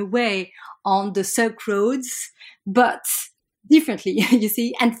in a way on the Silk Roads, but differently, you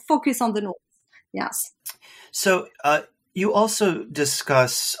see, and focus on the north. Yes. So you also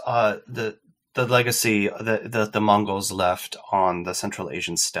discuss the legacy that the Mongols left on the Central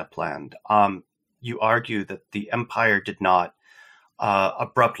Asian steppeland. You argue that the empire did not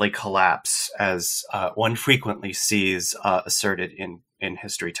abruptly collapse, as one frequently sees asserted in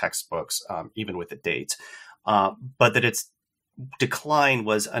history textbooks, even with a date, but that its decline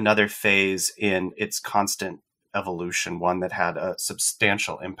was another phase in its constant evolution, one that had a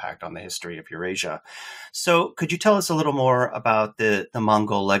substantial impact on the history of Eurasia. So could you tell us a little more about the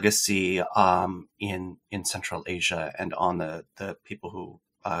Mongol legacy in Central Asia and on the people who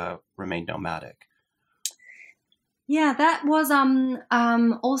remained nomadic. Yeah, that was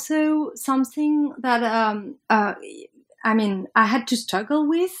also something that I had to struggle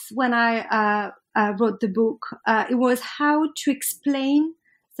with when I wrote the book. It was how to explain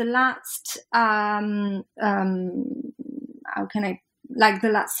the last the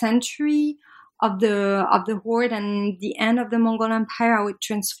last century of the Horde and the end of the Mongol Empire, how it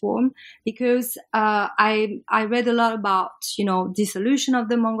transformed. Because I read a lot about dissolution of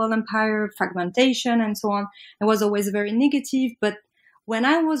the Mongol Empire, fragmentation, and so on. It was always very negative. But when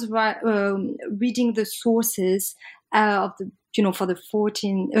I was reading the sources of the for the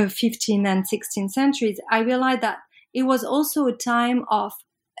 15th and 16th centuries, I realized that it was also a time of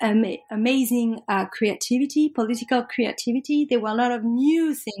amazing creativity, political creativity. There were a lot of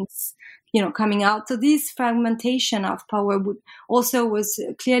new things, coming out. So this fragmentation of power was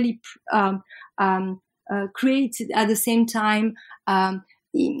clearly created at the same time.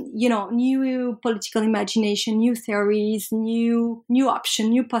 New political imagination, new theories, new options,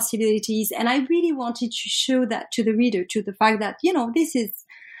 new possibilities. And I really wanted to show that to the reader, to the fact that, this is,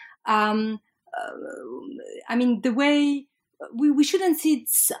 the way we shouldn't see it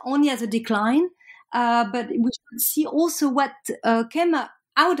only as a decline, but we should see also what came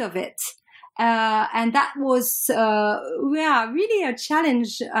out of it. And that was, really a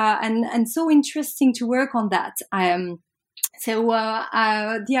challenge, and so interesting to work on that. So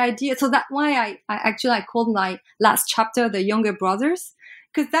the idea, so that's why I called my last chapter The Younger Brothers,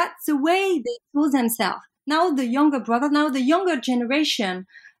 because that's the way they saw themselves. Now the younger generation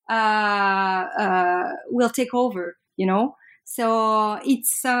will take over, So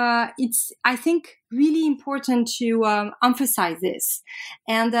it's I think really important to emphasize this.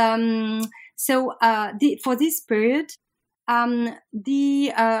 And for this period,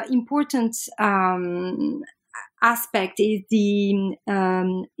 the important aspect is in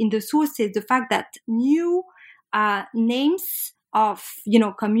the sources, the fact that new names of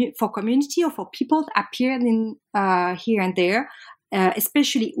for community or for people appeared in here and there,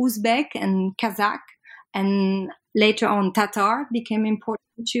 especially Uzbek and Kazakh, and later on Tatar became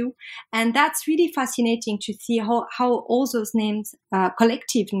important too. And that's really fascinating to see how all those names,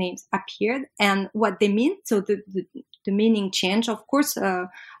 collective names, appeared and what they mean. So the meaning changed, of course,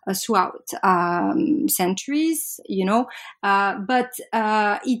 throughout centuries, but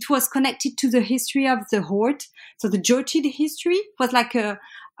it was connected to the history of the Horde. So the Jotid history was like a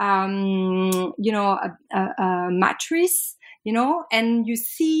matrix, and you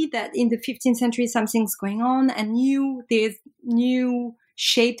see that in the 15th century something's going on, and there's new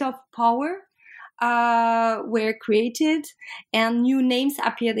shapes of power were created, and new names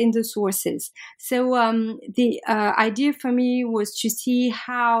appeared in the sources. So the idea for me was to see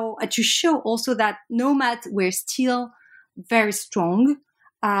how to show also that nomads were still very strong,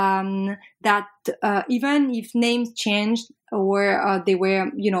 that even if names changed or they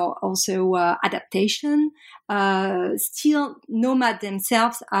were also adaptation, still nomad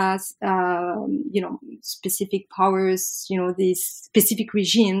themselves as specific powers, these specific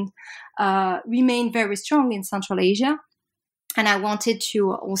regimes remain very strong in Central Asia. And I wanted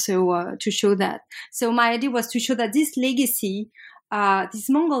to also to show that. So my idea was to show that this legacy, this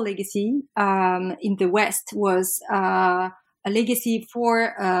Mongol legacy in the West, was a legacy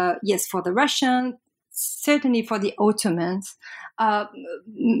for the Russians, certainly for the Ottomans,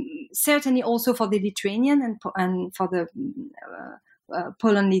 certainly also for the Lithuanian and for the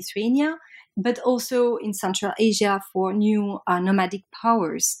Poland-Lithuania, but also in Central Asia for new nomadic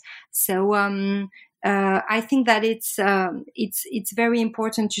powers. So I think that it's very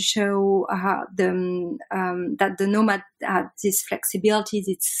important to show that the nomad had this flexibility,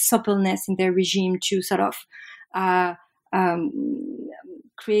 this suppleness in their regime to sort of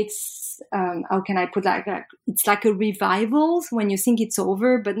creates, how can I put that? It's like a revival when you think it's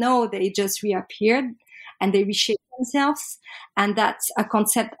over, but no, they just reappeared and they reshaped themselves. And that's a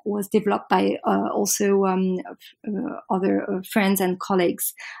concept was developed by also other friends and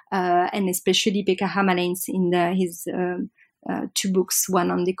colleagues, and especially Becca Hamalains in his two books,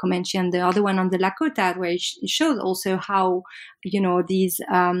 one on the Comanche and the other one on the Lakota, where it shows also how, these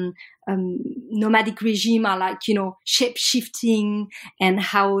nomadic regime are like, shape-shifting, and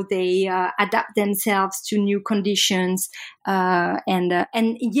how they adapt themselves to new conditions,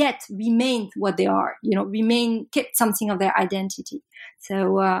 and yet remain what they are, kept something of their identity.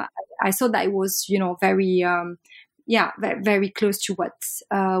 So I thought that it was, very very close to what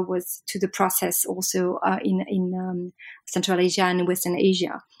was to the process also in Central Asia and Western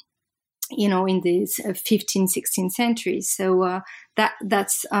Asia, in these 15th, 16th centuries. So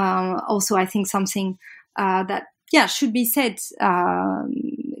that's also, I think, something that should be said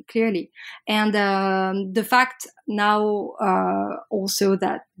clearly. And the fact now also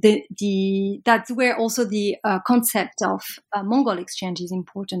that that's where also the concept of Mongol exchange is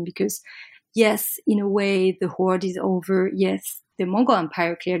important, because yes, in a way the Horde is over. Yes, the Mongol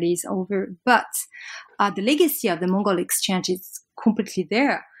Empire clearly is over, but the legacy of the Mongol exchange is completely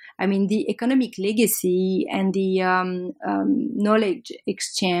there. I mean, the economic legacy and the knowledge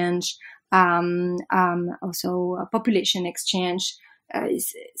exchange, also population exchange,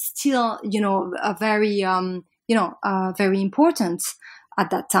 is still, a very, very important at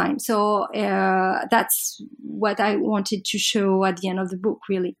that time. So that's what I wanted to show at the end of the book,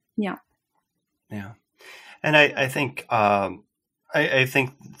 really. Yeah. Yeah. And I think I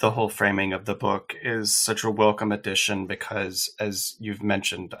think the whole framing of the book is such a welcome addition because, as you've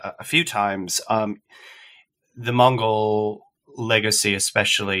mentioned a few times, the Mongol legacy,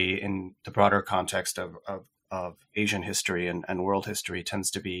 especially in the broader context of Asian history and world history,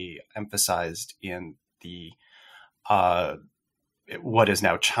 tends to be emphasized in the what is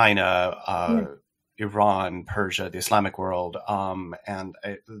now China, Iran, Persia, the Islamic world, and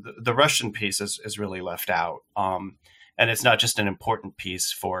the Russian piece is really left out. And it's not just an important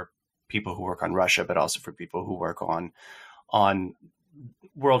piece for people who work on Russia, but also for people who work on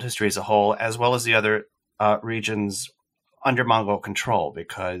world history as a whole, as well as the other regions under Mongol control,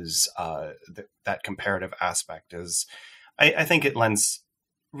 because that comparative aspect is, I think it lends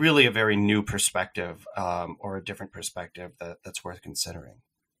really a very new perspective, or a different perspective that's worth considering.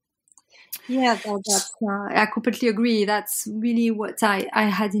 Yeah, that's, I completely agree. That's really what I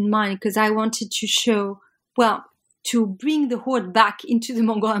had in mind, because I wanted to show, to bring the Horde back into the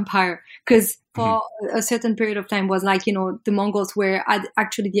Mongol Empire, because for a certain period of time was like, the Mongols were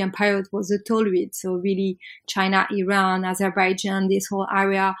actually the empire was the Toluyid. So really China, Iran, Azerbaijan, this whole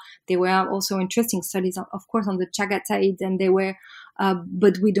area. There were also interesting studies, of course, on the Chagataid, and they were,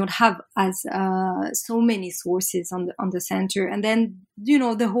 but we don't have as so many sources on the center. And then,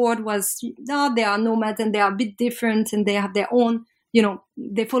 the Horde was, they are nomads and they are a bit different and they have their own,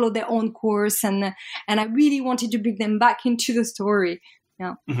 they follow their own course, and I really wanted to bring them back into the story.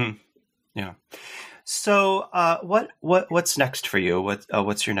 Yeah. Mm-hmm. Yeah. So, what's next for you?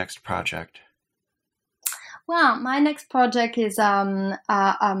 What's your next project? Well, my next project is a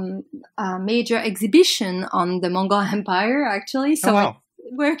major exhibition on the Mongol Empire, actually. So I'm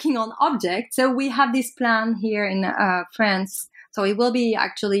working on objects. So we have this plan here in France. So it will be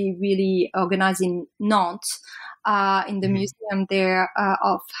actually really organized in Nantes, in the museum there,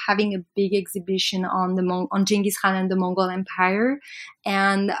 of having a big exhibition on on Genghis Khan and the Mongol Empire.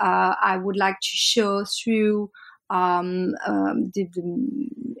 And I would like to show through the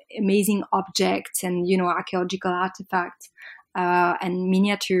amazing objects and, archaeological artifacts, and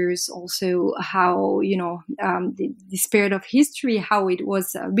miniatures also, how, the spirit of history, how it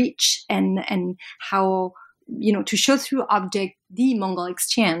was rich, and how, to show through object the Mongol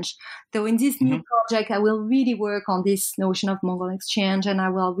exchange. So in this new project, I will really work on this notion of Mongol exchange, and I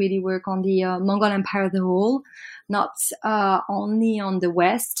will really work on the Mongol Empire as a whole, not only on the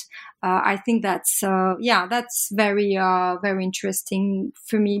West. I think that's very very interesting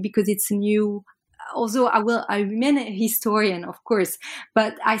for me, because it's a new. Although I remain a historian, of course,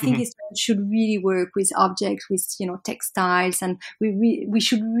 but I think historians should really work with objects, with, textiles, and we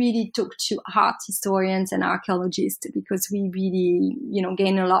should really talk to art historians and archaeologists, because we really,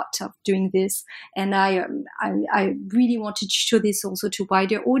 gain a lot of doing this. And I really wanted to show this also to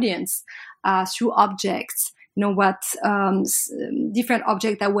wider audience, through objects. What different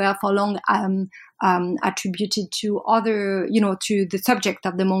objects that were for long attributed to other, to the subject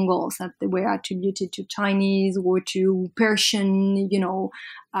of the Mongols, that they were attributed to Chinese or to Persian,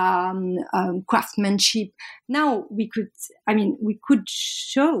 craftsmanship. Now we could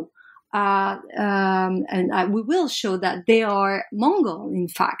show, and we will show that they are Mongol, in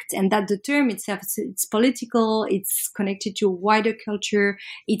fact, and that the term itself, it's political, it's connected to a wider culture,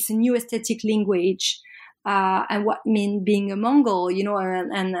 it's a new aesthetic language. And what mean being a Mongol,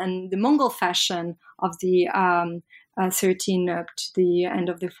 and the Mongol fashion of the 13th up to the end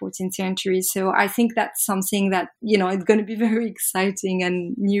of the 14th century. So I think that's something that, it's going to be very exciting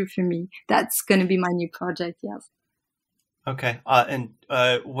and new for me. That's going to be my new project, yes. Okay. And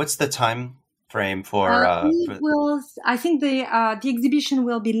what's the time frame for? I think the exhibition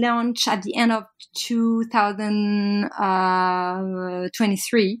will be launched at the end of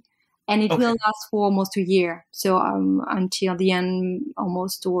 2023. And it will last for almost a year. So until the end,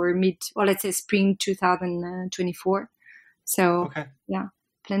 almost, or let's say spring 2024. So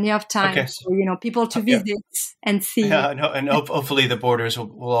plenty of time for, people to visit and see. Yeah, and hopefully the borders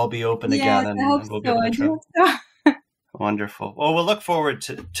will all be open again, and we'll be able to travel. Wonderful. Well, we'll look forward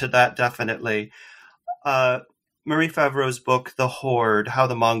to that definitely. Marie Favereau's book, The Horde, How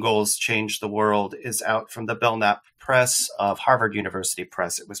the Mongols Changed the World, is out from the Belknap Press of Harvard University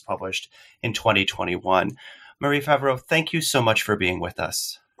Press. It was published in 2021. Marie Favereau, thank you so much for being with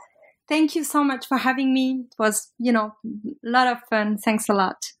us. Thank you so much for having me. It was, a lot of fun. Thanks a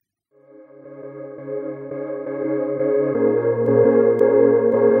lot.